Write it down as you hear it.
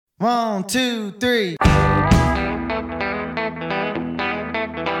1, 2, 3.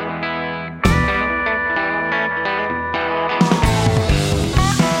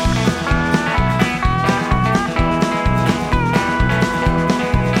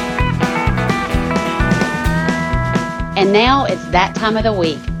 And now it's that time of the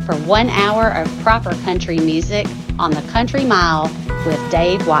week for 1 hour of proper country music on the Country Mile with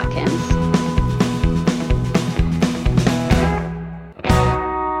Dave Watkins.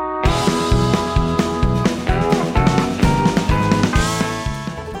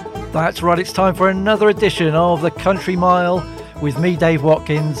 That's right, it's time for another edition of the Country Mile with me, Dave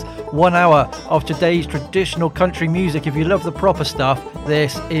Watkins. 1 hour of today's traditional country music. If you love the proper stuff,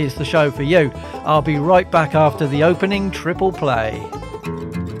 this is the show for you. I'll be right back after the opening triple play.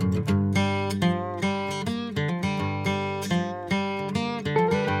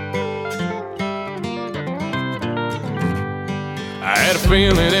 I had a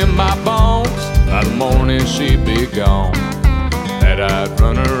feeling in my bones by the morning she'd be gone, that I'd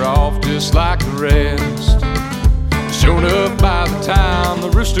run her off just like the rest. Showed up by the time the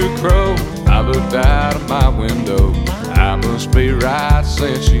rooster crowed. I looked out of my window. I must be right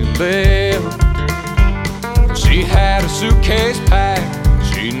since she left. She had a suitcase packed.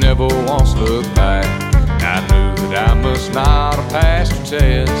 She never once looked back. I knew that I must not have passed her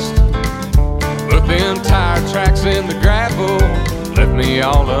test. But them tire tracks in the gravel left me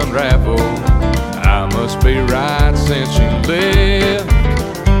all unraveled. I must be right since she left.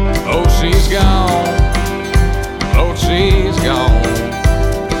 Oh, she's gone. Oh, she's gone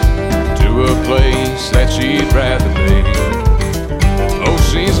to a place that she'd rather be. Oh,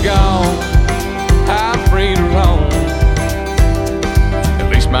 she's gone. I freed her home. At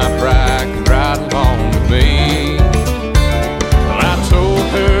least my pride can ride along with me. Well, I told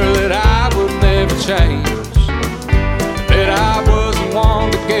her that I would never change, that I was the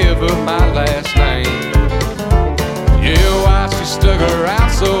one to give her my last name. Yeah, why she stuck around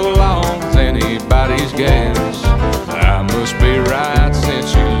so long is anybody's guess. I must be right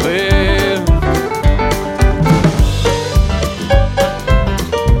since she left.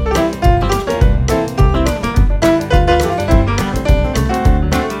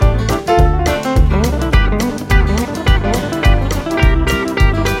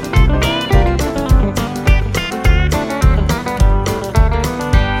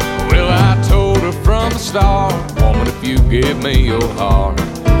 Well, I told her from the start, woman, if you give me your heart,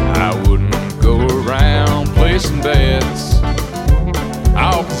 I wouldn't go around placing bets.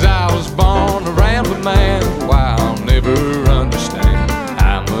 Oh, 'cause I was born a rambling man. Why, I'll never understand.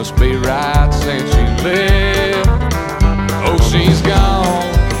 I must be right since she left. Oh, she's gone.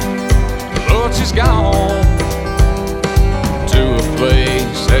 Lord, she's gone to a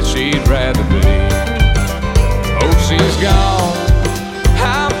place that she'd rather be. Oh, she's gone.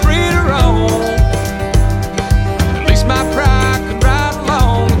 I'm free to roam. At least my pride can ride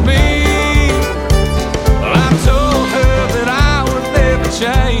along with me.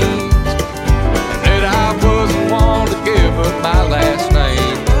 Changed, and that I wasn't one to give up my last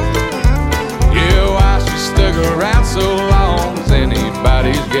name. Yeah, why she stuck around so long is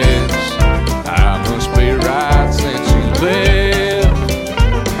anybody's guess. I must be right since she left.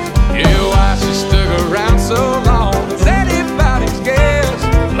 Yeah, why she stuck around so long is anybody's guess.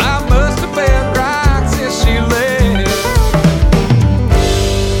 Well, I must have been right since she left.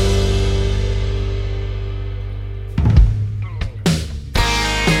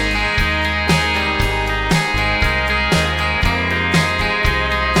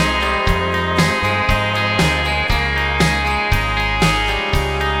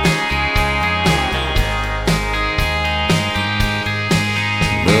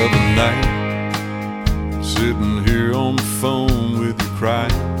 Sitting here on the phone with you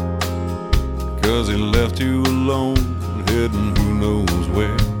crying, 'cause he left you alone, heading who knows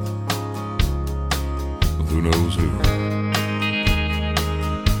where, who knows who.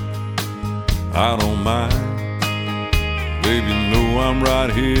 I don't mind, babe, you know I'm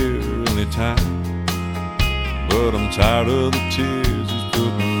right here anytime, but I'm tired of the tears he's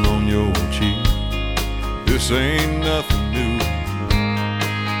putting on your cheek. This ain't nothing new.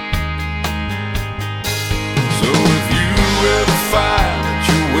 Ever find that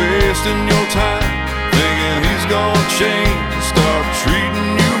you're wasting your time thinking he's gonna change and start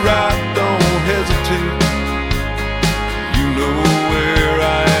treating you right? Don't hesitate, you know where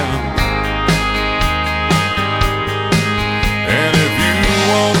I am. And if you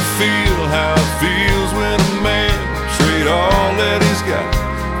want to feel how it feels when a man trade all that he's got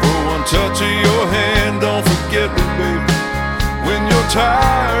for one touch of your hand, don't forget me, baby, when you're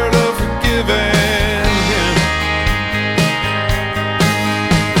tired of forgiving him.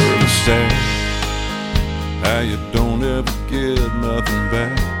 sad how you don't ever get nothing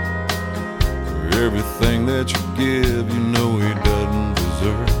back for everything that you give. You know he doesn't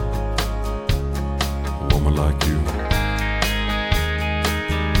deserve a woman like you.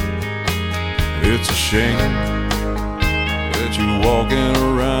 It's a shame that you're walking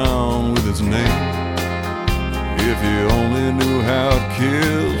around with his name. If you only knew how it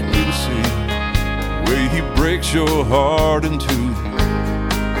kills me to see the way he breaks your heart in two.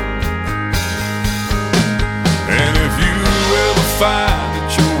 And if you ever find that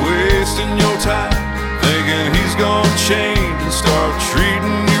you're wasting your time thinking he's gonna change and start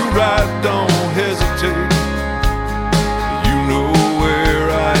treating you right, don't hesitate. You know where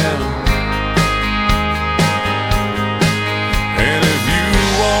I am. And if you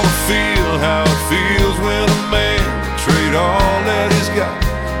wanna feel how it feels when a man trade all that he's got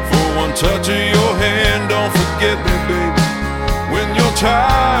for one touch of your hand, don't forget me, baby, when you're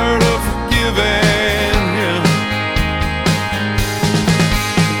tired of forgiving him.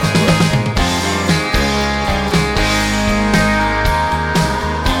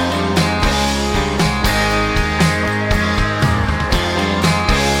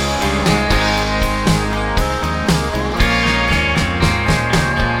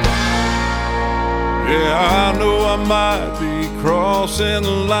 Yeah, I know I might be crossing the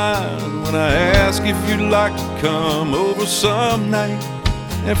line when I ask if you'd like to come over some night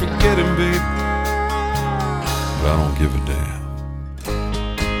and forget him, baby, but I don't give a damn.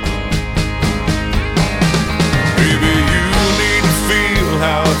 Baby, you need to feel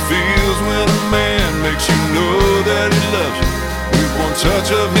how it feels when a man makes you know that he loves you with one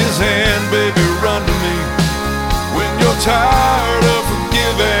touch of his hand. Baby, run to me when you're tired of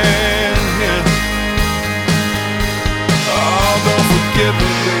forgiving him. Oh, don't forget me,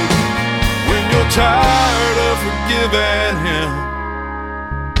 baby, when you're tired of forgiving him.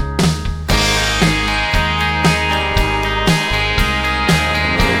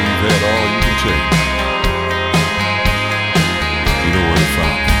 Well, you've had all you can take. You know where to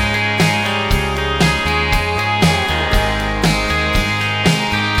find me.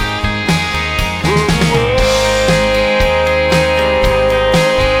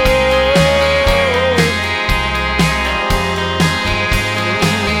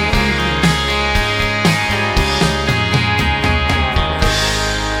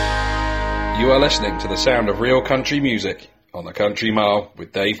 You are listening to the sound of real country music on the Country Mile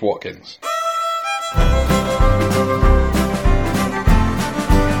with Dave Watkins.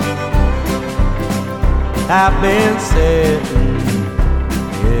 I've been sitting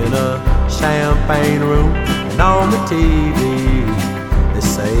in a champagne room, and on the TV they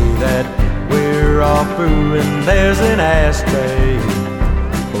say that we're all through, and there's an ashtray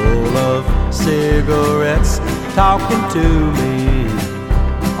full of cigarettes talking to me.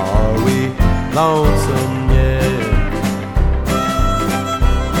 Are we lonesome yet?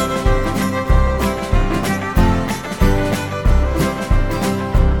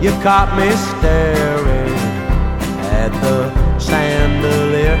 You caught me staring at the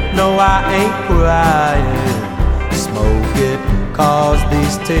chandelier. No, I ain't crying. Smoke it caused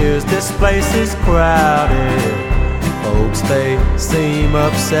these tears. This place is crowded. Folks, they seem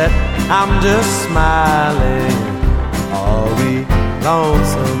upset. I'm just smiling. Are we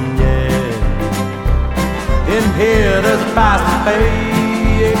lonesome yet? In here there's a price to pay.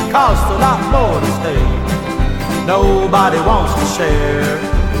 It costs a lot more to stay. Nobody wants to share.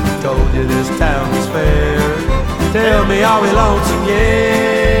 Who told you this town is fair? Tell me, are we lonesome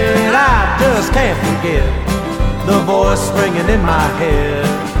yet? I just can't forget the voice ringing in my head.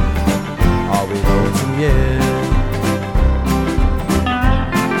 Are we lonesome yet?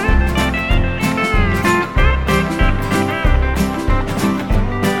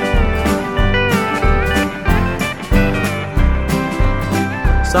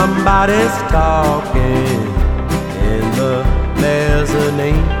 Somebody's talking in the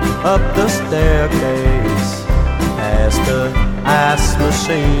mezzanine, up the staircase, past the ice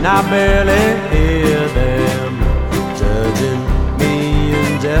machine. I barely hear them judging me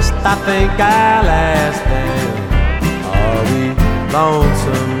in jest. I think I'll ask them, are we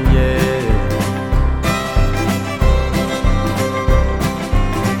lonesome yet?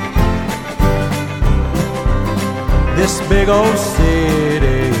 This big old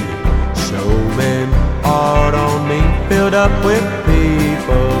city showing hard on me, filled up with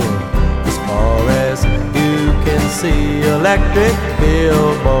people as far as you can see. Electric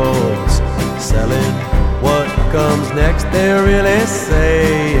billboards selling what comes next. They're really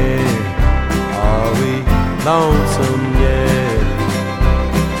saying, are we lonesome yet?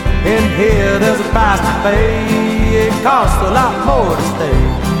 In here there's a price to pay. It costs a lot more to stay.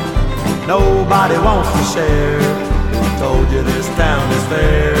 nobody wants to share. Who told you this town is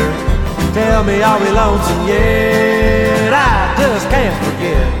fair? Tell me, are we lonesome yet? I just can't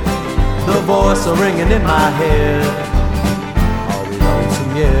forget the voice ringing in my head. Are we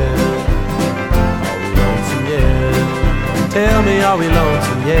lonesome yet? Are we lonesome yet? Tell me, are we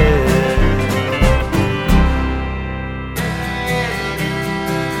lonesome yet?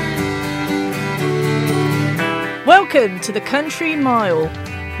 Welcome to the Country Mile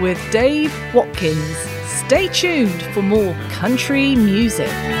with Dave Watkins. Stay tuned for more country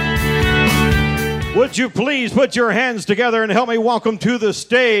music. Would you please put your hands together and help me welcome to the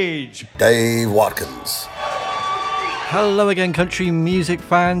stage Dave Watkins. Hello again, country music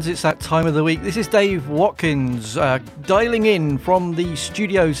fans. It's that time of the week. This is Dave Watkins, dialing in from the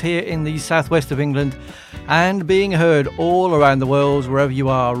studios here in the southwest of England and being heard all around the world, wherever you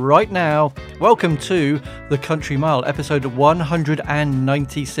are right now. Welcome to the Country Mile, episode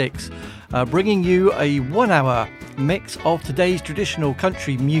 196, bringing you a 1 hour mix of today's traditional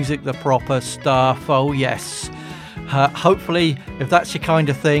country music, the proper stuff. Oh yes. Hopefully, if that's your kind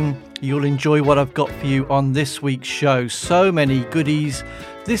of thing, you'll enjoy what I've got for you on this week's show. So many goodies.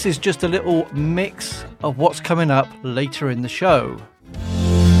 This is just a little mix of what's coming up later in the show.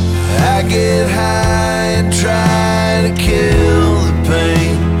 I get high and try to kill the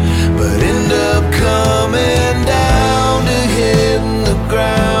pain, but end up coming down to hitting the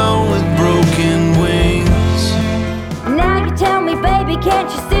ground with broken wings. Now you tell me, baby, can't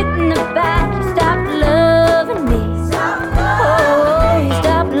you sit in the back and stop loving me? Oh, you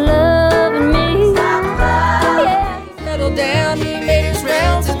stop loving me. Yeah. Settle down, he made his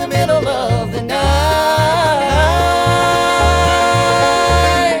rounds in the middle of the night.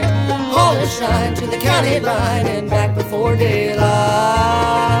 Shine to the county line and back before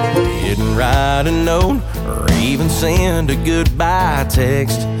daylight. Didn't write a note or even send a goodbye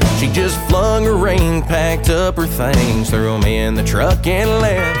text. She just flung her ring, packed up her things, threw them in the truck and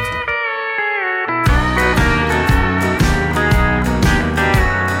left.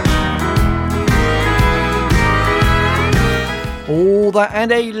 All that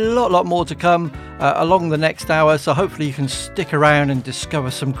and a lot more to come along the next hour, so hopefully you can stick around and discover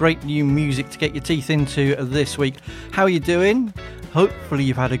some great new music to get your teeth into this week. How are you doing? Hopefully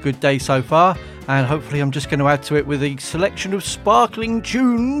you've had a good day so far, and hopefully I'm just going to add to it with a selection of sparkling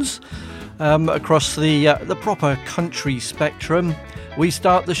tunes across the proper country spectrum. We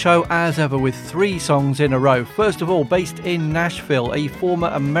start the show as ever with 3 songs in a row. First of all, based in Nashville, a former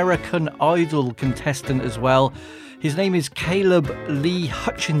American Idol contestant as well. His name is Caleb Lee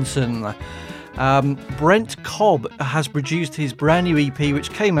Hutchinson. Brent Cobb has produced his brand new EP,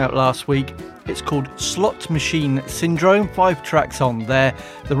 which came out last week. It's called Slot Machine Syndrome. 5 tracks on there.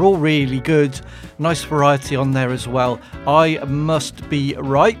 They're all really good. Nice variety on there as well. I Must Be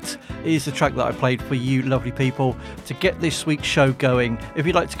Right is the track that I played for you lovely people to get this week's show going. If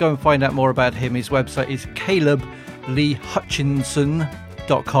you'd like to go and find out more about him, his website is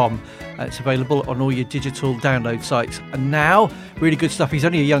calebleehutchinson.com. It's available on all your digital download sites. And now, really good stuff. He's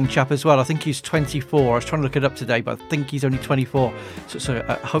only a young chap as well. I think he's 24. I was trying to look it up today, but I think he's only 24. So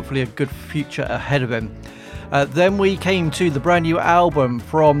hopefully a good future ahead of him. Then we came to the brand new album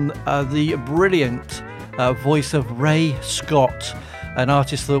from the brilliant voice of Ray Scott, an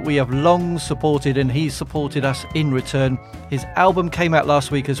artist that we have long supported, and he's supported us in return. His album came out last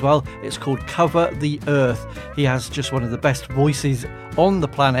week as well. It's called Cover the Earth. He has just one of the best voices on the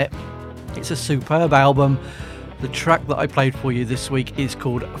planet. It's a superb album. The track that I played for you this week is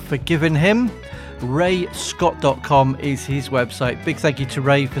called Forgiving Him. RayScott.com is his website. Big thank you to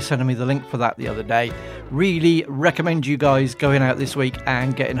Ray for sending me the link for that the other day. Really recommend you guys going out this week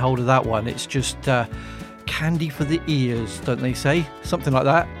and getting hold of that one. It's just candy for the ears, don't they say? Something like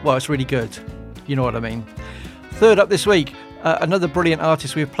that. Well, it's really good. You know what I mean. Third up this week, another brilliant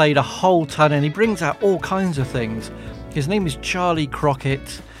artist we've played a whole ton, and he brings out all kinds of things. His name is Charlie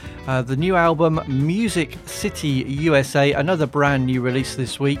Crockett. The new album Music City USA, another brand new release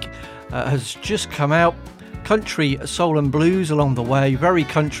this week, has just come out. Country, soul and blues along the way, very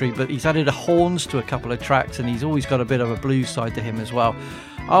country, but he's added horns to a couple of tracks, and he's always got a bit of a blues side to him as well.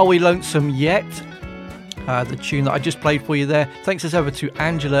 Are We Lonesome Yet? The tune that I just played for you there. Thanks as ever to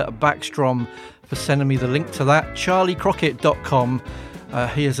Angela Backstrom for sending me the link to that. CharlieCrockett.com.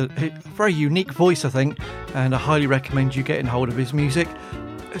 He has a very unique voice, I think, and I highly recommend you getting hold of his music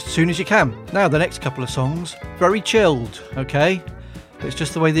as soon as you can. Now, the next couple of songs, very chilled, okay? It's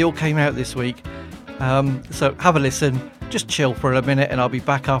just the way they all came out this week. So have a listen, just chill for a minute, and I'll be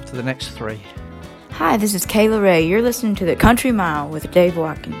back after the next 3. Hi, this is Kayla Ray. You're listening to the Country Mile with Dave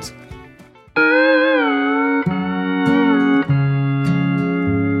Watkins.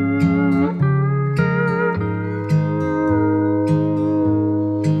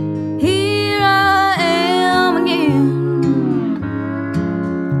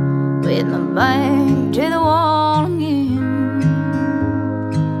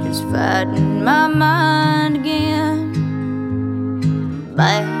 fighting my mind again,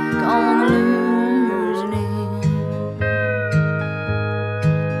 back on the losing end.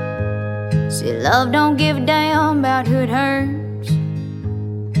 See, love don't give a damn about who it hurts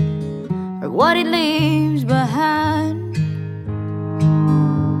or what it leaves behind.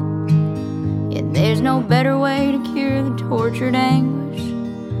 Yet there's no better way to cure the tortured anguish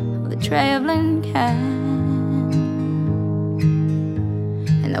of the traveling kind.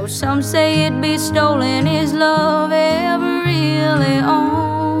 And though some say it'd be stolen, is love ever really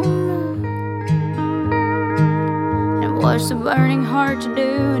on? And what's the burning heart to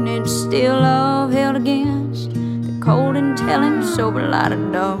do? And it's still love held against the cold and telling sober light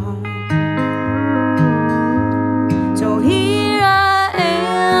of dawn. So here I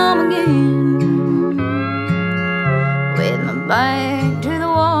am again, with my back to the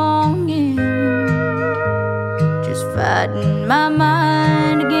wall again, just fighting my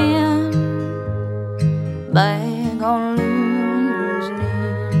mind again, back on losing end.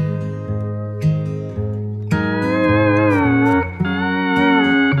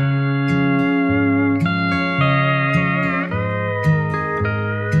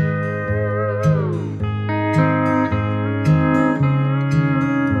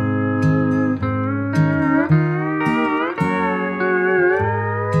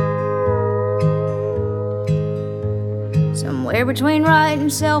 Somewhere between right and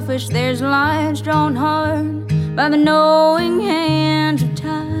selfish, there's lines drawn hard by the knowing hands of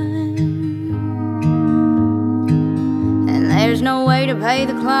time. And there's no way to pay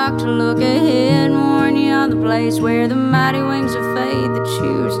the clock to look ahead and warn you of the place where the mighty wings of faith that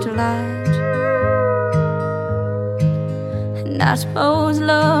choose to light. And I suppose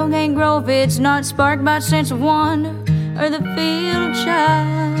love can't grow if it's not sparked by a sense of wonder or the feel of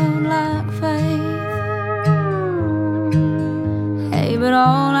childlike faith. But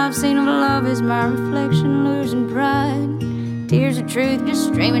all I've seen of love is my reflection losing pride, tears of truth just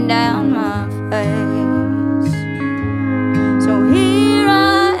streaming down my face. So here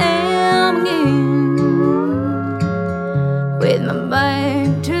I am again, with my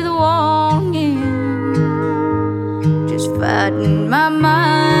back to the wall again, just fighting my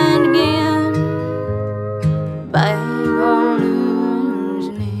mind again, back on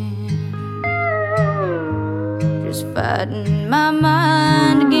losing end, just fighting my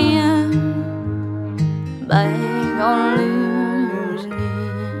mind again, back on losing end.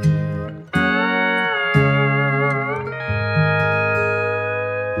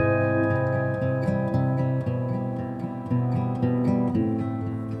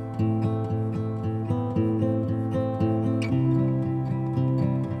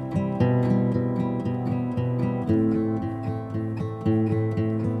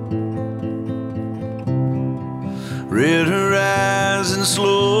 Red horizon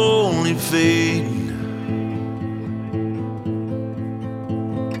slowly fading,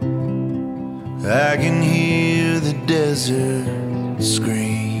 I can hear the desert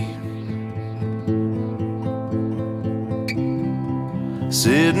scream.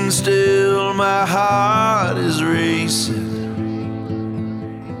 Sitting still, my heart is racing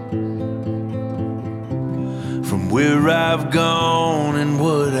from where I've gone and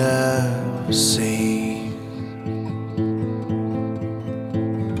what I've seen.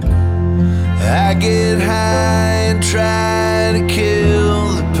 I get high and try to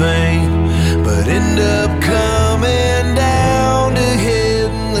kill the pain, but end up coming down to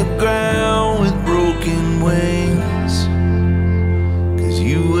hitting the ground with broken wings. 'Cause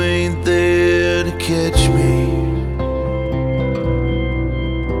you ain't there to catch me.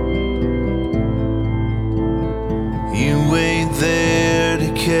 You ain't there to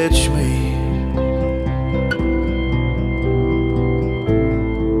catch me.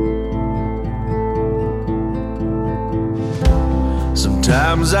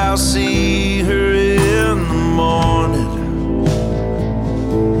 Sometimes I'll see her in the morning,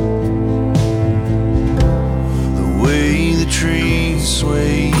 the way the trees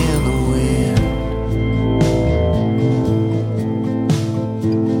sway in the wind.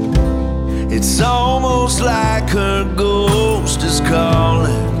 It's almost like her ghost is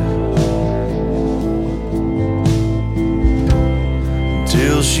calling,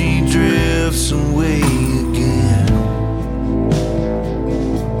 till she drifts away again.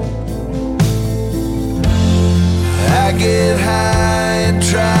 I get high and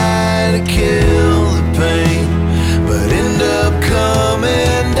try to kill the pain, but end up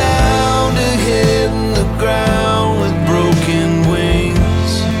coming down to hitting the ground with broken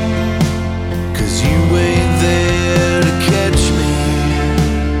wings. 'Cause you ain't there to catch me.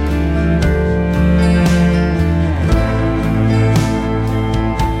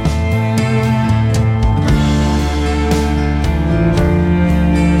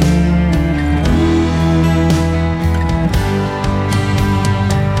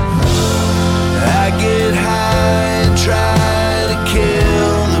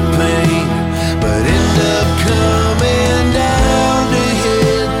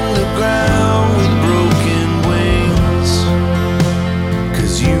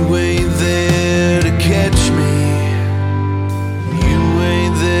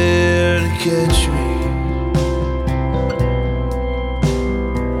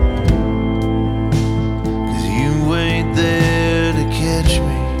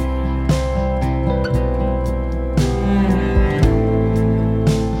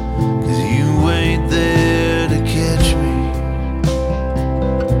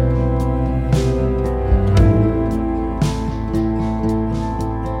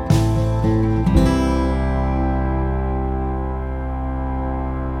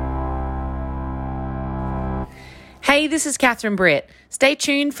 Hey, this is Catherine Britt. Stay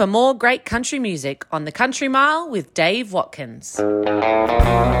tuned for more great country music on the Country Mile with Dave Watkins. Don't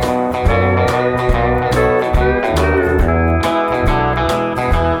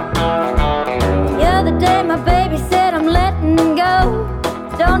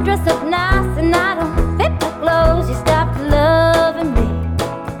dress up nice and I don't fit my clothes. You stopped loving me.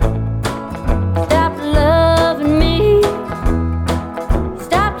 Stopped loving me.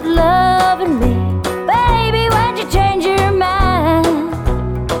 Stopped loving me. Baby, why'd you change your mind?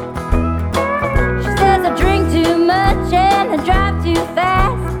 She says I drink too much and I drive too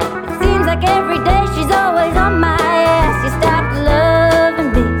fast. It seems like every day she's always on my ass. You stopped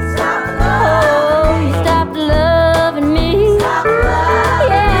loving me. Oh, you stopped loving me.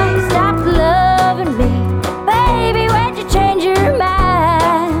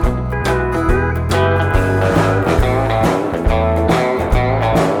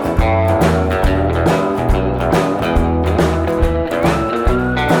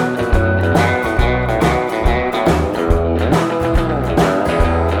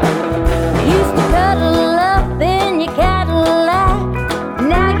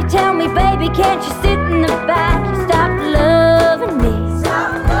 Can't you sit in the back? You stopped loving me.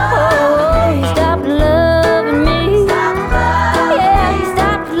 Oh, you stopped loving me. Yeah, you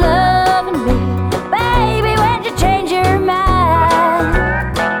stopped loving me. Baby, when'd you change your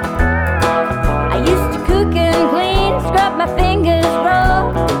mind? I used to cook and clean, scrub my fingers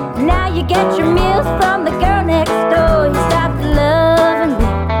raw. Now you get your meals from the girl next door. You stopped loving me.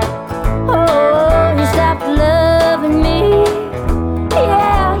 Oh, you stopped loving me.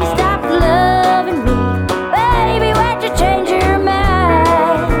 Yeah, you stopped loving me. Baby, why'd you change your mind?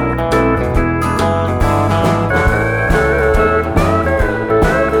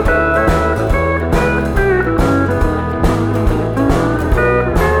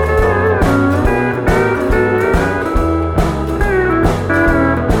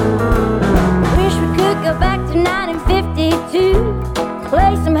 Wish we could go back to 1952.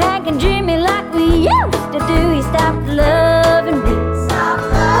 Play some Hank and Jimmy like we used to do. You stopped loving me.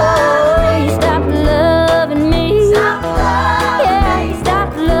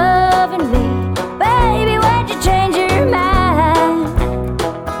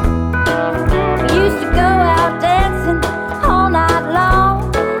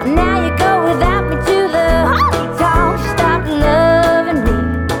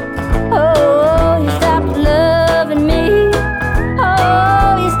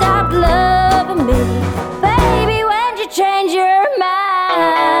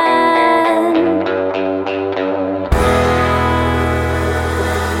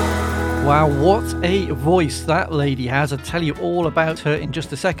 What a voice that lady has. I'll tell you all about her in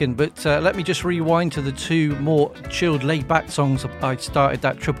just a second, but let me just rewind to the two more chilled, laid-back songs I started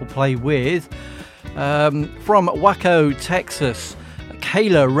that triple play with. From Waco, Texas,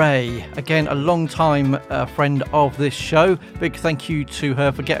 Kayla Ray, again a long-time friend of this show. Big thank you to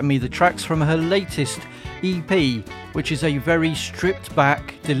her for getting me the tracks from her latest EP, which is a very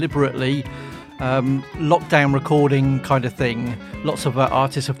stripped-back, deliberately lockdown recording kind of thing. Lots of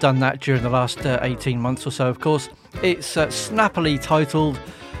artists have done that during the last 18 months or so, of course. It's snappily titled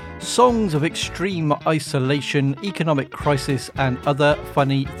Songs of Extreme Isolation, Economic Crisis and Other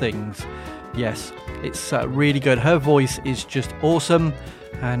Funny Things. Yes, it's really good. Her voice is just awesome.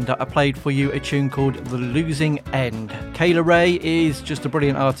 And I played for you a tune called The Losing End. Kayla Ray is just a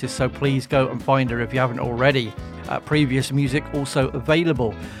brilliant artist, so please go and find her if you haven't already. Previous music also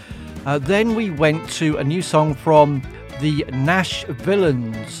available. Then we went to a new song from the Nash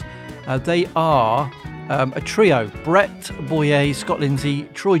Villains. They are a trio. Brett Boyer, Scott Lindsay,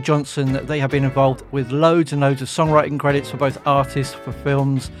 Troy Johnson. They have been involved with loads and loads of songwriting credits for both artists, for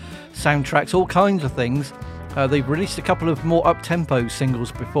films, soundtracks, all kinds of things. They've released a couple of more up-tempo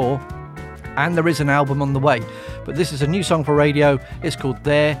singles before, and there is an album on the way. But this is a new song for radio. It's called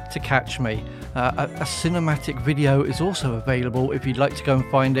There to Catch Me. A cinematic video is also available if you'd like to go and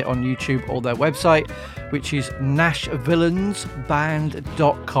find it on YouTube or their website, which is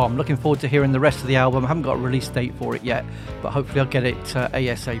nashvillainsband.com. Looking forward to hearing the rest of the album. I haven't got a release date for it yet, but hopefully I'll get it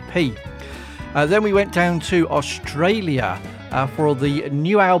ASAP. Then we went down to Australia for the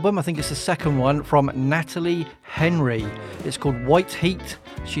new album. I think it's the second one from Natalie Henry. It's called White Heat.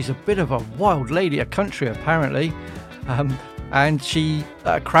 She's a bit of a wild lady, a country apparently. And she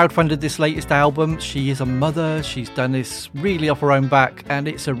crowdfunded this latest album. She is a mother. She's done this really off her own back, and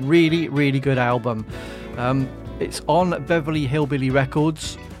it's a really, really good album. It's on Beverly Hillbilly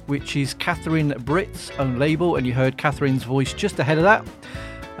Records, which is Catherine Britt's own label, and you heard Catherine's voice just ahead of that.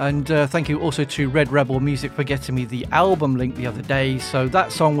 And thank you also to Red Rebel Music for getting me the album link the other day. So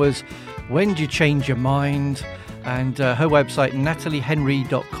that song was When'd You Change Your Mind? and her website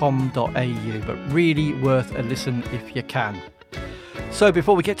nataliehenry.com.au, but really worth a listen if you can. So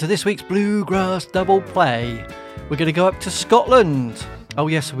before we get to this week's Bluegrass Double Play, we're going to go up to Scotland. Oh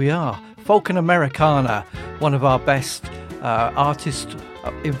yes, we are. Folk and Americana, one of our best artists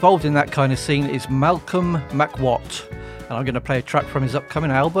involved in that kind of scene is Malcolm McWatt, and I'm going to play a track from his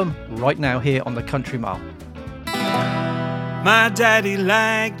upcoming album right now here on the Country Mile. My daddy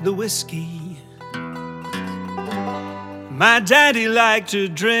liked the whiskey. My daddy liked to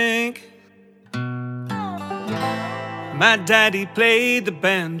drink. My daddy played the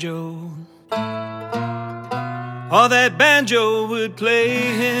banjo. Oh, that banjo would play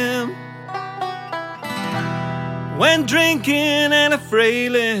him when drinking and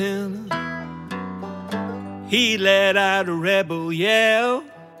a-frailing. He let out a rebel yell,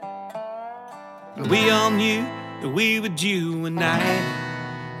 and we all knew that we were due a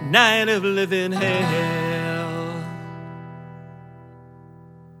night of living hell.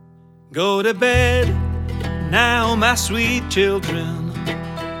 Go to bed now, my sweet children,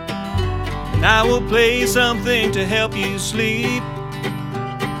 and I will play something to help you sleep.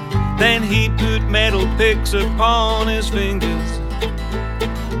 Then he put metal picks upon his fingers,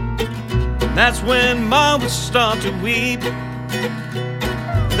 and that's when Mom would start to weep.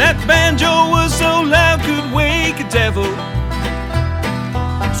 That banjo was so loud could wake a devil,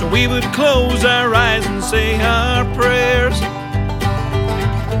 so we would close our eyes and say our prayers.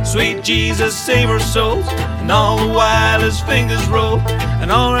 Sweet Jesus, save our souls, and all the while his fingers rolled,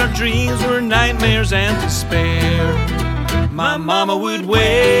 and all our dreams were nightmares and despair. My mama would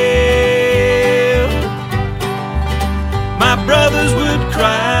wail, my brothers would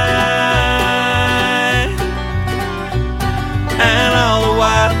cry, and all the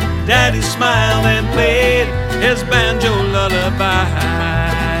while Daddy smiled and played his banjo lullaby.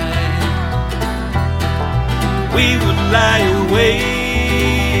 We would lie awake,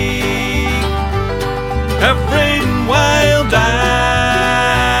 afraid and wild-eyed,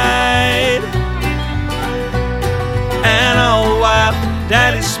 and all the while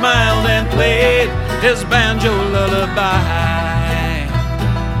Daddy smiled and played his banjo lullaby.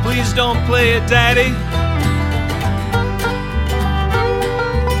 Please don't play it, Daddy.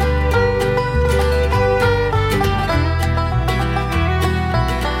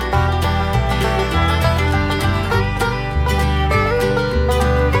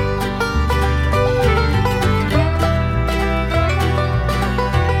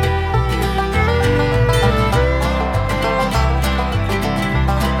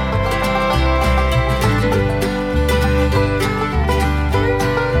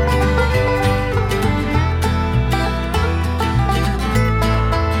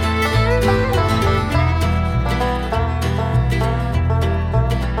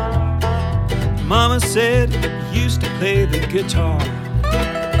 Mama said he used to play the guitar.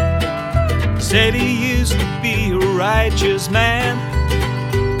 Said he used to be a righteous man.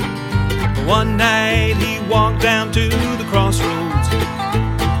 But one night he walked down to the crossroads,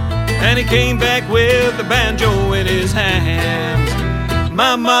 and he came back with a banjo in his hands.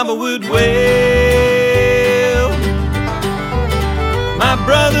 My mama would wail, my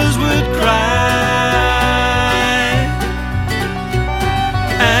brothers would cry,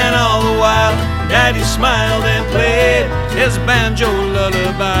 and all the while Daddy smiled and played his banjo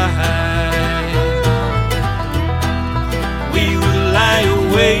lullaby. We would lie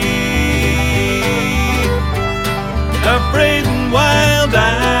awake, afraid and wild-eyed,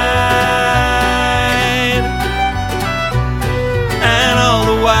 and all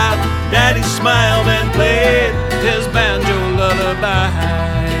the while Daddy smiled and played his banjo lullaby.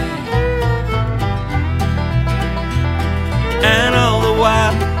 And all the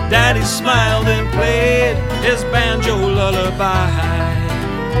while Daddy smiled and played his banjo lullaby.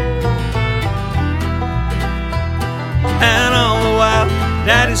 And all the while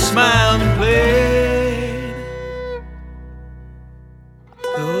Daddy smiled and played.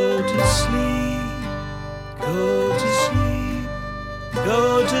 Go to sleep, go to sleep,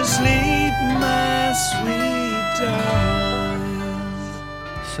 go to sleep, my sweet darling.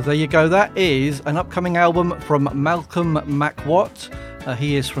 So there you go, that is an upcoming album from Malcolm McWatt.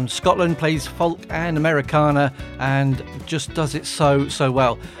 He is from Scotland, plays folk and Americana, and just does it so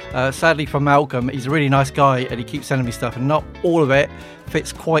well. Sadly for Malcolm, he's a really nice guy and he keeps sending me stuff, and not all of it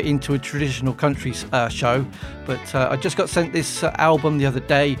fits quite into a traditional country show. But I just got sent this album the other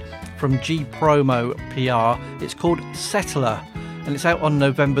day from G Promo PR. It's called Settler, and it's out on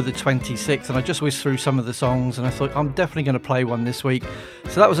November the 26th, and I just whizzed through some of the songs and I thought I'm definitely going to play one this week.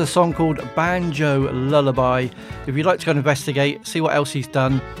 So that was a song called Banjo Lullaby. If you'd like to go and investigate, see what else he's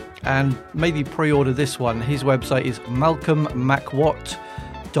done, and maybe pre-order this one. His website is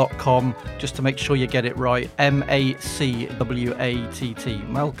malcolmmcwatt.com, just to make sure you get it right. MACWATT,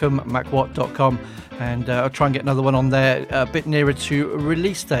 malcolmmcwatt.com, and I'll try and get another one on there a bit nearer to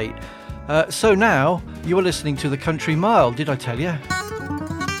release date. So now you are listening to the Country Mile. Did I tell you?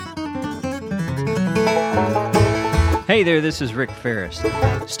 Hey there, this is Rick Ferris.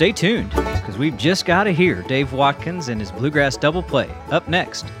 Stay tuned, because we've just got to hear Dave Watkins and his Bluegrass Double Play up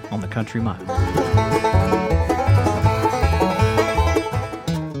next on the Country Mile.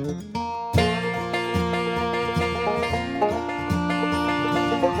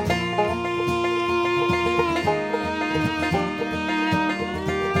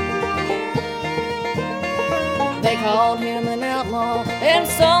 They called him an outlaw, and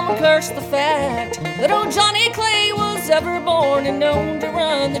some cursed the fact that old Johnny Clay was ever born and known to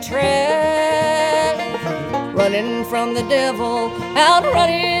run the track. Running from the devil,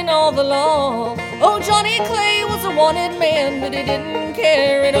 outrunning all the law. Old Johnny Clay was a wanted man, but he didn't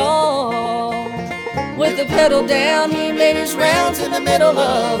care at all. With the pedal down, he made his rounds in the middle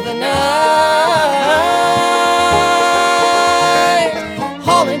of the night,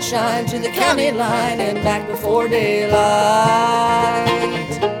 hauling shine to the county line and back before daylight.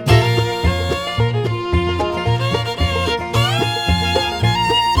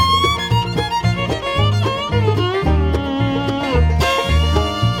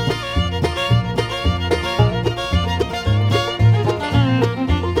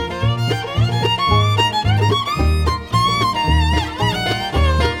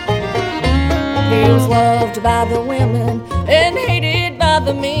 He was loved by the women and hated by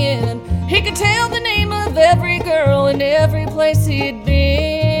the men. He could tell the name of every girl in every place he'd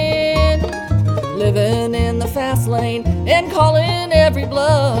been. Living in the fast lane and calling every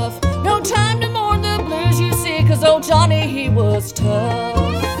bluff. No time to mourn the blues, you see, 'cause old Johnny, he was tough.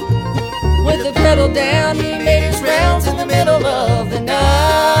 With the pedal down, he made his rounds in the middle of the night,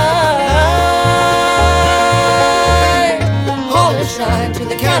 hauling shine to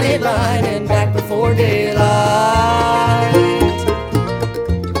the county line and back before daylight.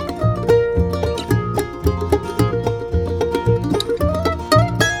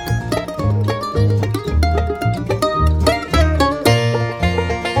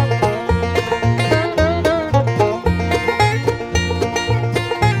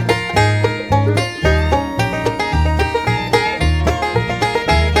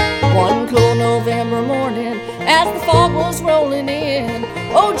 One cool November morning, as the fog was rolling in,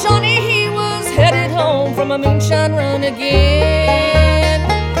 old Johnny, he was headed home from a moonshine run again.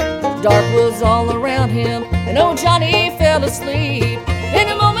 Dark was all around him, and old Johnny fell asleep. In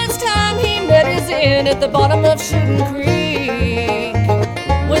a moment's time, he met his end at the bottom of Shooting Creek.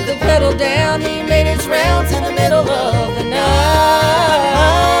 With the pedal down, he made his rounds in the middle of the night,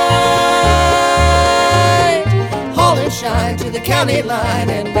 hauling shine to the county line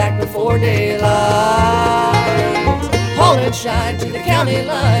and back before daylight, hauling shine to the county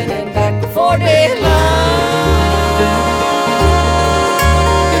line and back before daylight.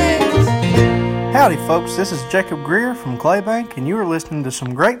 Howdy folks, this is Jacob Greer from Claybank, and you are listening to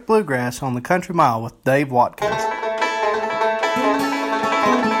some great bluegrass on the Country Mile with Dave Watkins.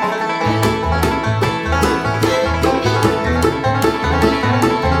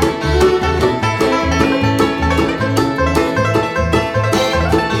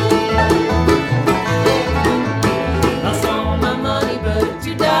 I saw my money, but a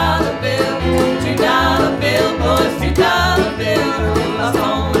 $2 bill, $2 bill, boys, $2 bill. I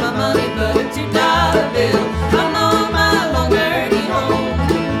saw my money, but a $2 bill. I'm on my long journey home.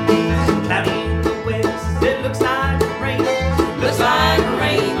 Down in the west, it looks like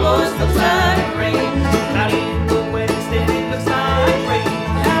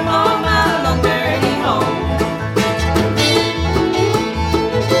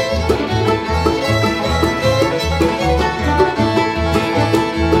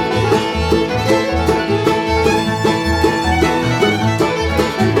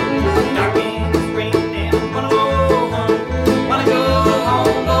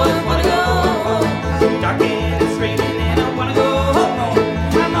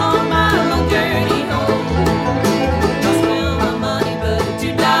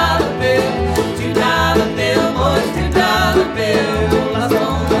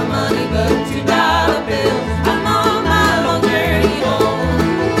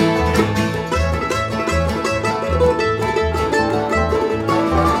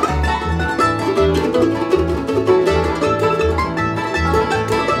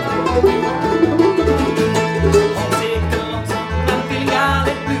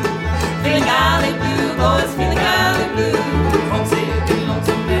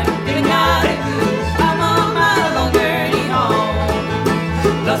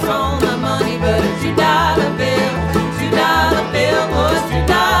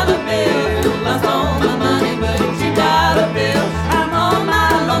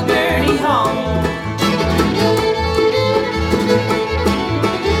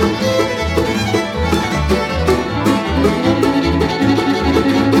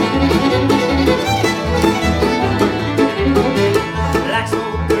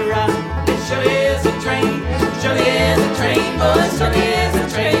horizon. It surely is a train, surely is a train, boy, surely is a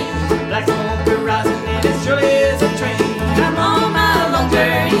train. Black smoke horizon, and it surely is a train. I'm on my long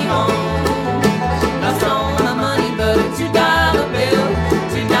journey home. Lost all my money, but a $2 bill,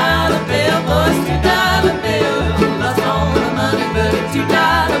 $2 bill, boys, $2 bill. Lost all my money, but a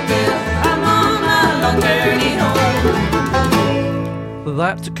 $2 bill. I'm on my long journey home.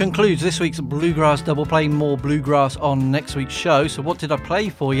 That concludes this week's Bluegrass Double Play. More bluegrass on next week's show. So what did I play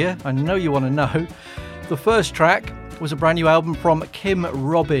for you? I know you want to know. The first track was a brand new album from Kim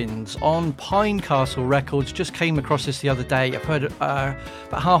Robbins on Pinecastle Records. Just came across this the other day. I've heard about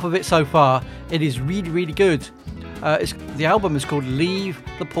half of it so far. It is really, really good. The album is called Leave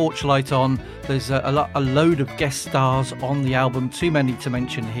the Porch Light On. There's a load of guest stars on the album, too many to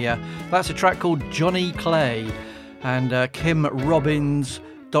mention here. That's a track called Johnny Clay, and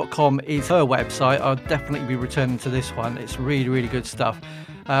KimRobbins.com is her website. I'll definitely be returning to this one. It's really, really good stuff.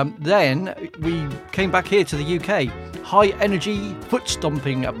 Then we came back here to the UK. High energy foot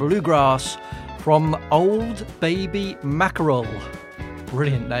stomping bluegrass from Old Baby Mackerel.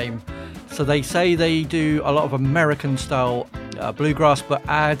 Brilliant name. So they say they do a lot of American style bluegrass, but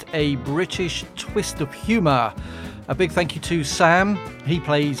add a British twist of humour. A big thank you to Sam. He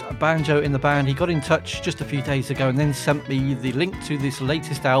plays banjo in the band. He got in touch just a few days ago and then sent me the link to this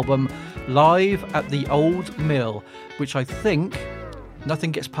latest album, Live at the Old Mill, which I think,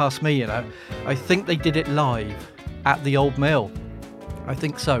 nothing gets past me, you know, I think they did it live at the Old Mill. I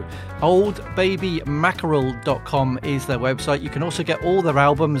think so. OldBabyMackerel.com is their website. You can also get all their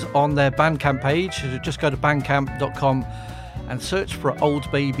albums on their Bandcamp page. Just go to bandcamp.com and search for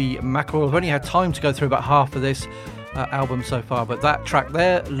Old Baby Mackerel. I've only had time to go through about half of this album so far, but that track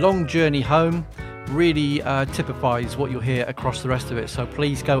there, Long Journey Home, really typifies what you'll hear across the rest of it. So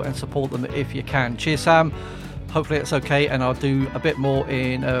please go and support them if you can. Cheers, Sam. Hopefully it's okay, and I'll do a bit more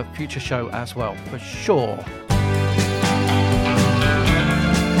in a future show as well, for sure.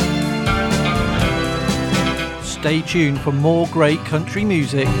 Stay tuned for more great country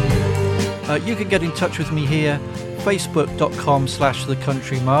music. You can get in touch with me here, facebook.com/The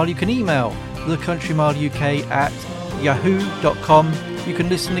Country Mile. You can email thecountrymileuk@yahoo.com. You can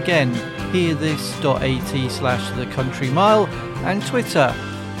listen again, hearthis.at/The Country Mile, and Twitter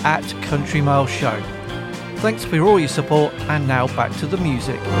 @Country Mile Show. Thanks for all your support, and now back to the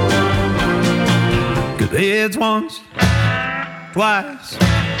music. Good heads once, twice,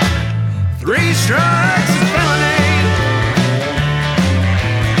 3 strikes is felony.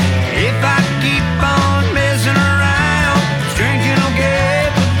 If I keep on messing around, drinking will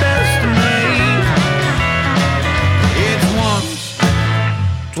get the best of me. It's once,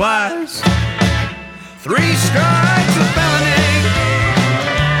 twice, 3 strikes is felony.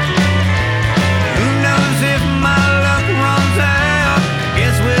 Who knows if my luck runs out?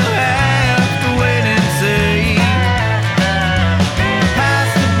 Guess we'll have to wait and see. Pass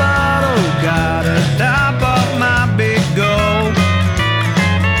the bottle, gotta top off my big goal.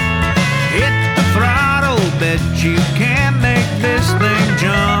 Hit the throttle, bet you can't make this thing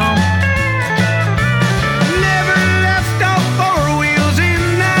jump. Never left off 4 wheels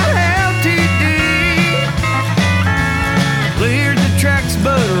in that LTD. Cleared the tracks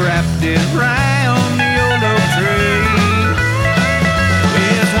but wrapped it round the old oak tree.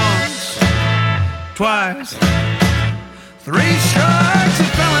 It's once, twice, 3 strikes a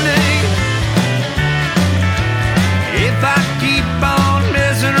felony. If I keep on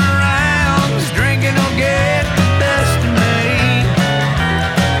messing around, this drinking will get the best of me.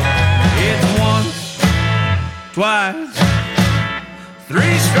 It's once, twice,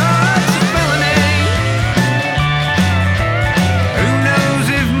 3 strikes a felony. Who knows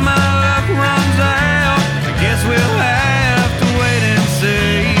if my luck runs out? I guess we'll have to wait and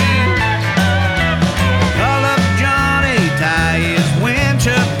see. Call up Johnny, tie his winch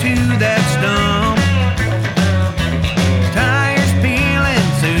up to that stump. Tires peeling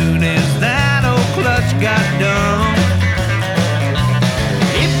soon as that old clutch got dumb.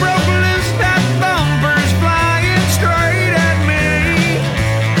 It broke loose, that bumper's flying straight at me.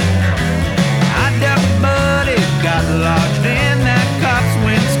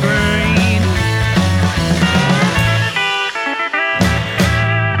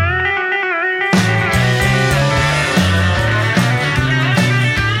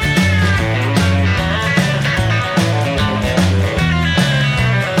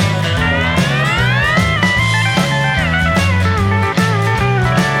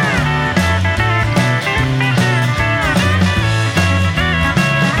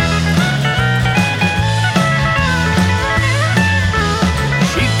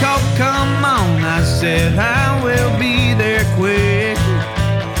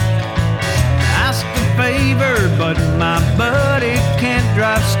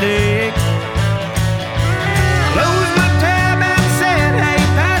 drive stick. Closed my tab and said, hey,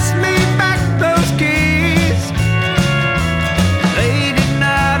 pass me back those keys. They did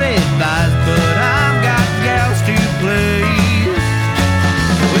not advise, but I've got gals to please.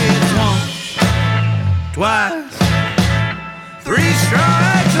 It's once, twice, 3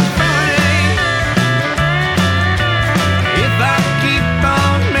 strikes and felony. If I keep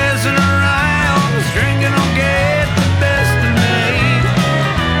on messing around, this drinking will get the best of me.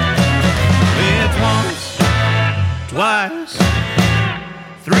 It's once, twice,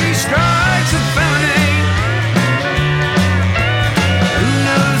 3 strikes and felony. Who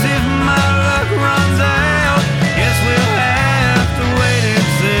knows if my luck runs out? Guess we'll have to wait and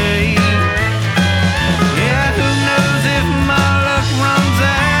see. Yeah, who knows if my luck runs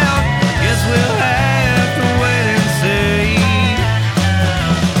out? Guess we'll have to wait and see.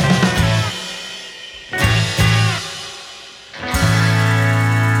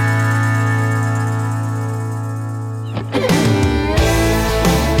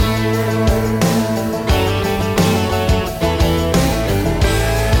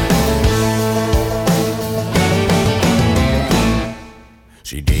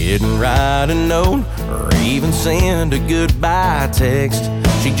 She didn't write a note or even send a goodbye text.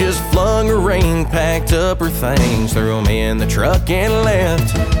 She just flung her ring, packed up her things, threw them in the truck and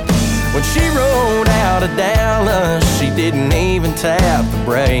left. When she rode out of Dallas, she didn't even tap the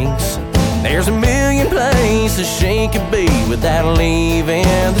brakes. There's a million places she could be without leaving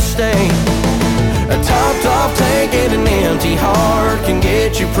the state. A topped off tank and an empty heart can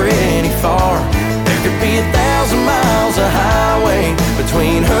get you pretty far. There could be 1,000 miles of highway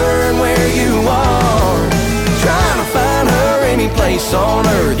between her and where you are. Trying to find her any place on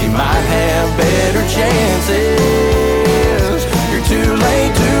earth, you might have better chances. You're too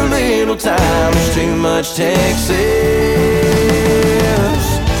late, too little time, there's too much Texas.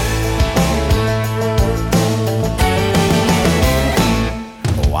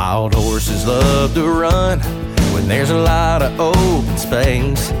 Wild horses love to run when there's a lot of open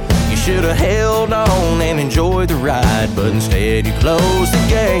space. You should have held on and enjoyed the ride, but instead you closed the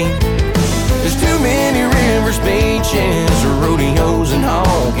gate. There's too many rivers, beaches, rodeos and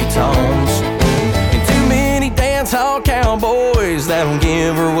honky-tonks, and too many dance hall cowboys that'll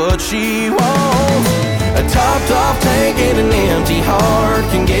give her what she wants. A topped off tank and an empty heart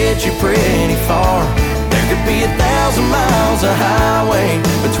can get you pretty far. There could be 1,000 miles of highway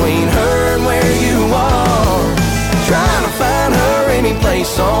between her and where you are. Trying to find her any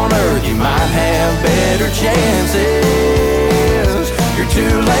place on earth, you might have better chances. You're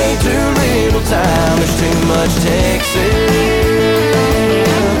too late, too little time, there's too much Texas.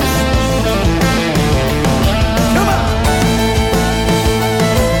 Come on!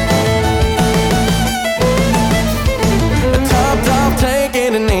 A topped off tank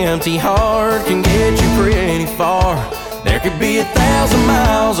and an empty heart can get you pretty far. There could be 1,000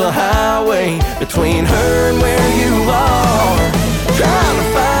 miles of highway between her and where you are. Trying to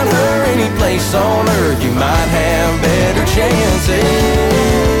find her any place on earth, you might have better chances.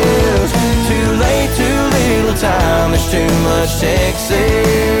 Too late, too little time, there's too much Texas.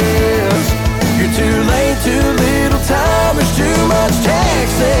 You're too late, too little time, there's too much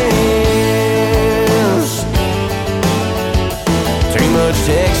Texas. Too much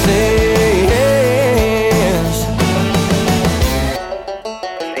Texas.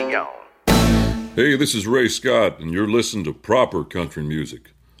 Hey, this is Ray Scott, and you're listening to proper country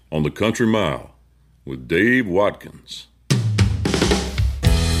music on the Country Mile with Dave Watkins.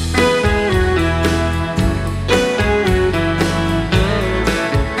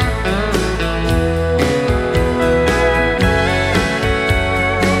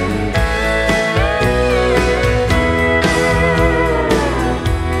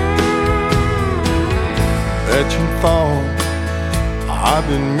 Bet you thought I've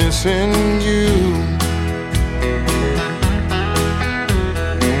been missing you.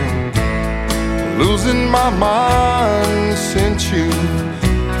 Losing my mind since you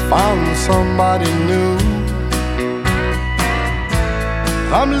found somebody new.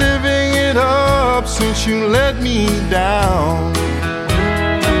 I'm living it up since you let me down.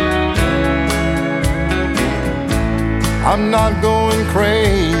 I'm not going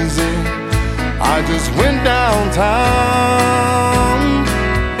crazy, I just went downtown.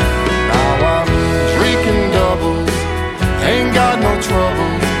 Now I'm drinking doubles, ain't got no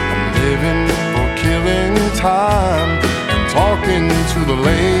trouble. I'm living for killing time and talking to the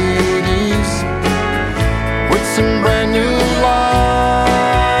ladies with some brand new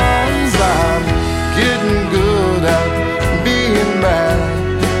lines. I'm getting good at being bad.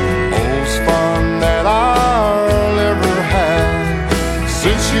 Most fun that I'll ever have.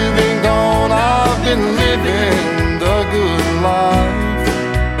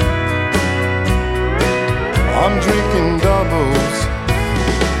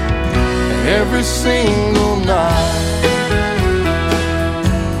 every single night.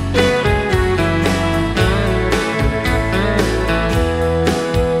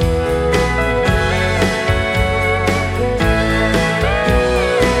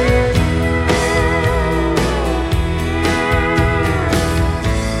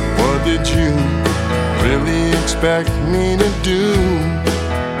 What did you really expect me to do?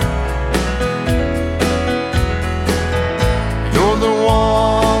 You're the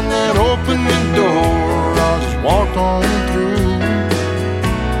one that opened the door, I just walked on through.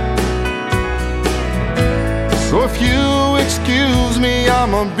 So if you excuse me,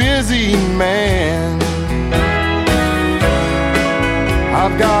 I'm a busy man.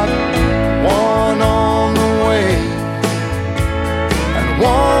 I've got one on the way and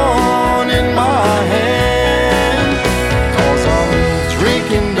one in my hand. 'Cause I'm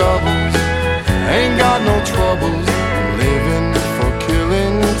drinking doubles, ain't got no troubles. Living for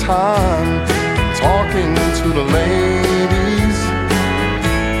killing time, talking to the ladies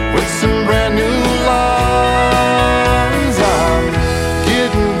with some brand new lines. I'm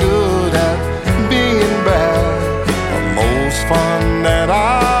getting good at being bad, the most fun that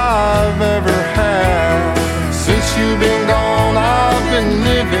I've ever had. Since you've been gone, I've been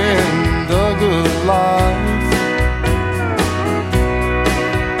living the good life.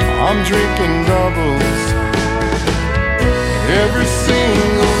 I'm drinking doubles every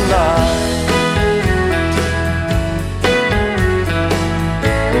single night.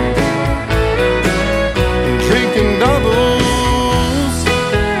 Drinking doubles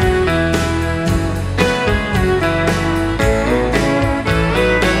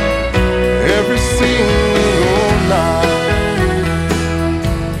every single night.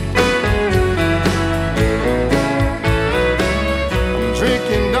 I'm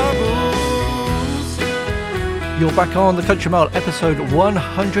drinking doubles. You're back on the Country Mile, episode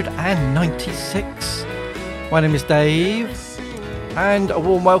 196. My name is Dave, and a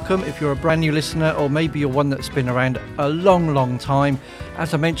warm welcome if you're a brand new listener, or maybe you're one that's been around a long time.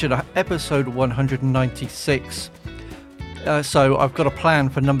 As I mentioned, episode 196. So I've got a plan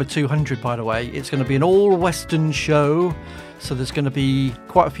for number 200, by the way. It's going to be an all-Western show, so there's going to be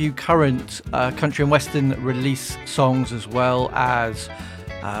quite a few current country and Western release songs, as well as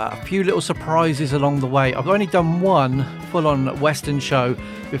a few little surprises along the way. I've only done one full-on Western show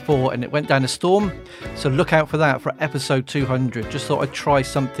before, and it went down a storm, so look out for that for episode 200. Just thought I'd try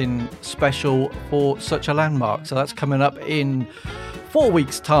something special for such a landmark. So that's coming up in 4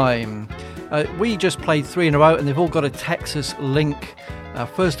 weeks' time. We just played 3 in a row, and they've all got a Texas link.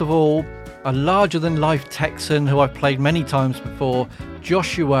 First of all, a larger-than-life Texan who I've played many times before,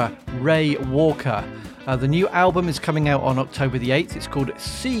 Joshua Ray Walker. The new album is coming out on October the 8th. It's called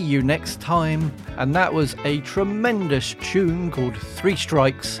See You Next Time, and that was a tremendous tune called 3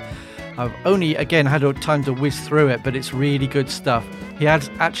 Strikes. I've only, again, had time to whiz through it, but it's really good stuff. He has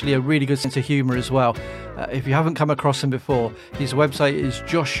actually a really good sense of humour as well. If you haven't come across him before, his website is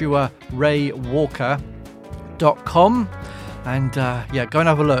joshuaraywalker.com. And yeah, go and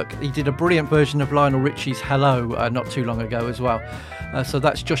have a look. He did a brilliant version of Lionel Richie's Hello not too long ago as well. So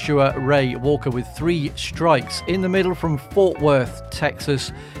that's Joshua Ray Walker with 3 Strikes. In the middle from Fort Worth,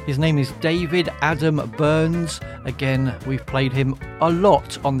 Texas, his name is David Adam Burns. Again, we've played him a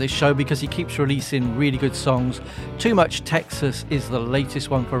lot on this show because he keeps releasing really good songs. Too Much Texas is the latest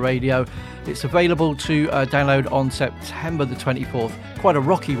one for radio. It's available to download on September the 24th. Quite a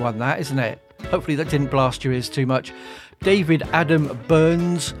rocky one, that, isn't it? Hopefully that didn't blast your ears too much. David Adam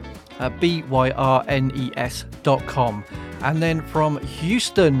Burns, BYRNES.com. And then from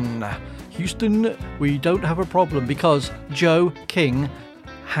Houston, we don't have a problem because Joe King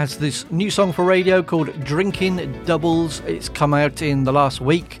has this new song for radio called Drinking Doubles. It's come out in the last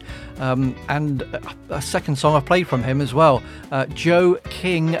week. And a second song I've played from him as well.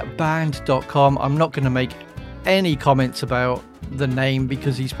 JoeKingBand.com. I'm not going to make any comments about the name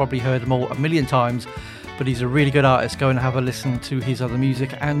because he's probably heard them all a million times. But he's a really good artist. Go and have a listen to his other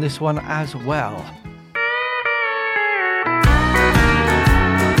music and this one as well.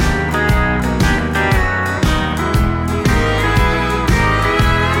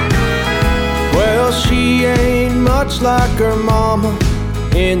 Well, she ain't much like her mama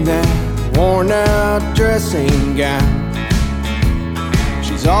in that worn out dressing gown.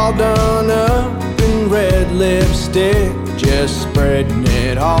 She's all done up in red lipstick, just spreading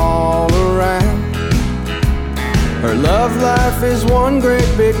it all around. Her love life is one great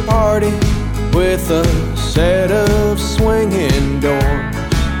big party with a set of swinging doors.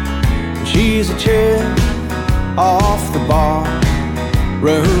 She's a chair off the bar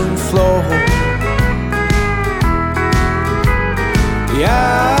room floor. The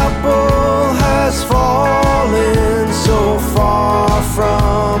apple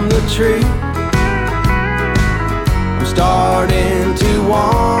starting to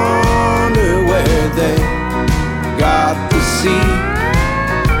wonder where they got the sea.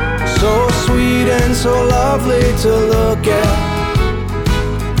 So sweet and so lovely to look at,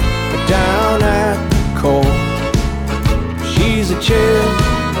 but down at the core, she's a chill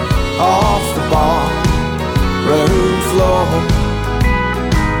off the bar room floor.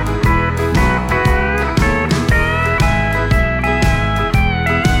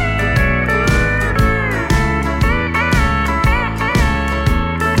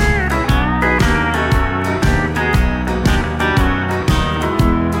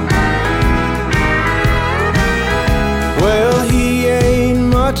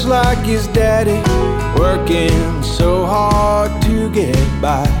 Much like his daddy, working so hard to get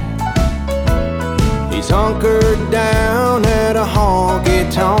by. He's hunkered down at a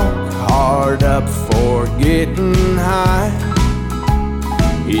honky-tonk, hard up for getting high.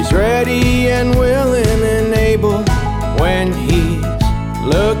 He's ready and willing and able when he's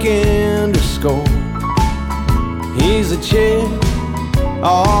looking to score. He's a chick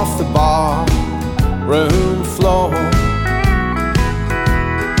off the bar room floor.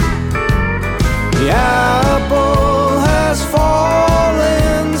 The apple has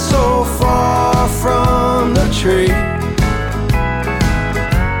fallen so far from the tree.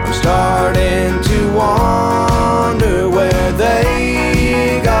 I'm starting to wonder where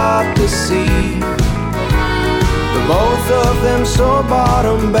they got the seed. The both of them so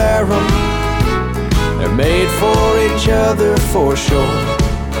bottom barrel, they're made for each other for sure.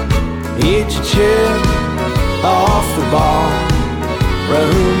 Each a chip off the bar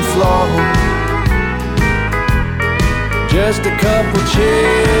room floor. Just a couple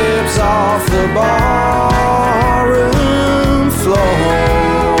chips off the barroom floor.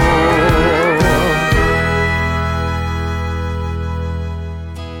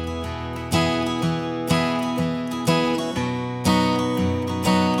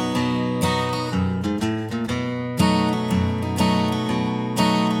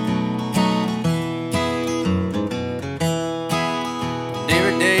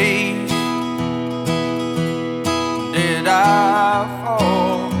 Every day did I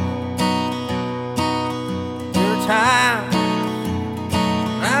fall? There are times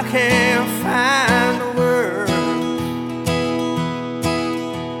I can't find the words.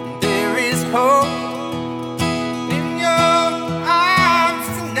 There is hope in your arms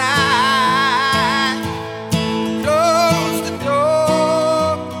tonight. Close the door,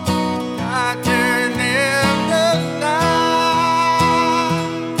 I turn in the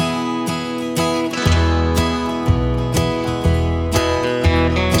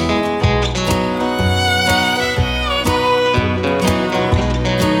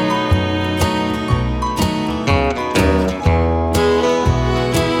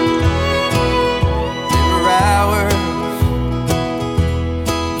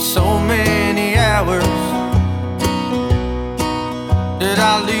did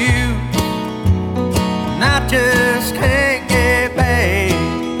I lose? And I just can't get back.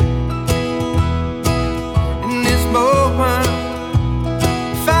 In this moment,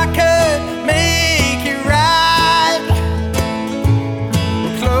 if I could make it right,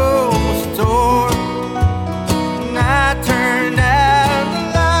 close the door and I turned out the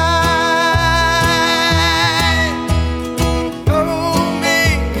light. Hold me,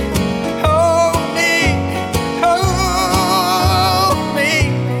 hold me, hold me.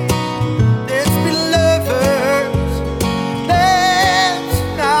 Let's be lovers, let's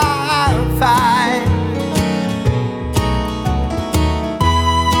not fight.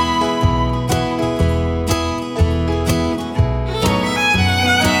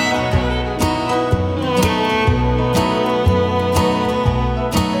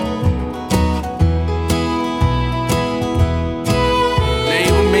 Lay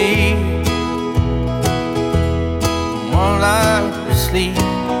with me while I sleep.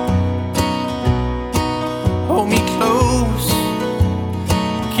 Hold me close,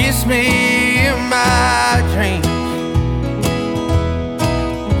 kiss me in my dreams.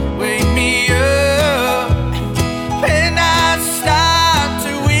 Wake me up when I start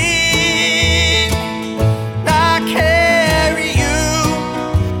to weep. I carry you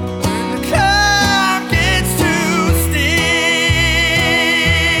when the clock gets too steep.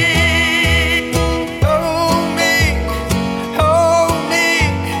 Hold me, hold me,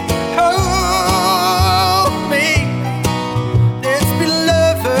 hold me. Let's be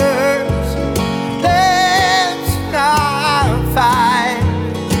lovers,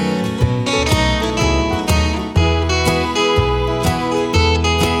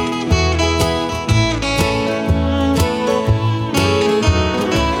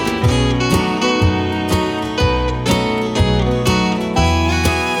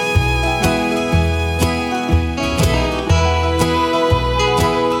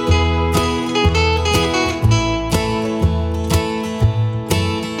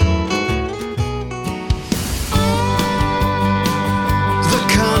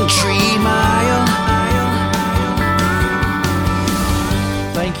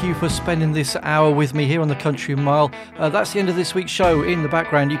 thank you for spending this hour with me here on the Country Mile. That's the end of this week's show. In the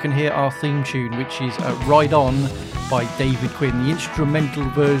background, you can hear our theme tune, which is Ride On by David Quinn, the instrumental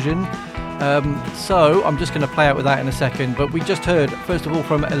version. So I'm just going to play out with that in a second, but we just heard, first of all,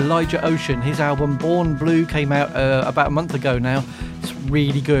 from Elijah Ocean. His album Born Blue came out about a month ago now. It's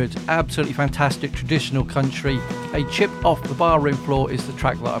really good, absolutely fantastic traditional country. A Chip Off the Barroom Floor is the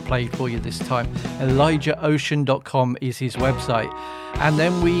track that I played for you this time. ElijahOcean.com is his website. And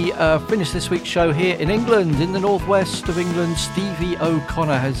then we finish this week's show here in England, in the northwest of England. Stevie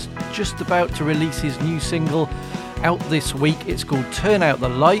O'Connor has just about to release his new single out this week. It's called Turn Out the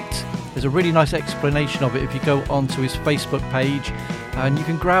Light. There's a really nice explanation of it if you go onto his Facebook page, and you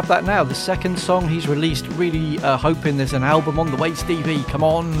can grab that now. The second song he's released, really hoping there's an album on the way, Stevie, come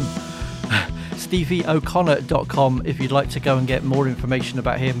on. StevieO'Connor.com if you'd like to go and get more information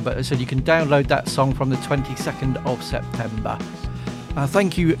about him, but as I said, you can download that song from the 22nd of September.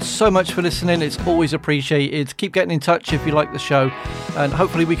 Thank you so much for listening. It's always appreciated. Keep getting in touch if you like the show, and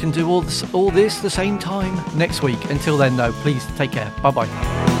hopefully we can do all this the same time next week. Until then, though, please take care.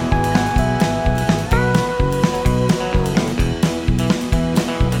 Bye-bye.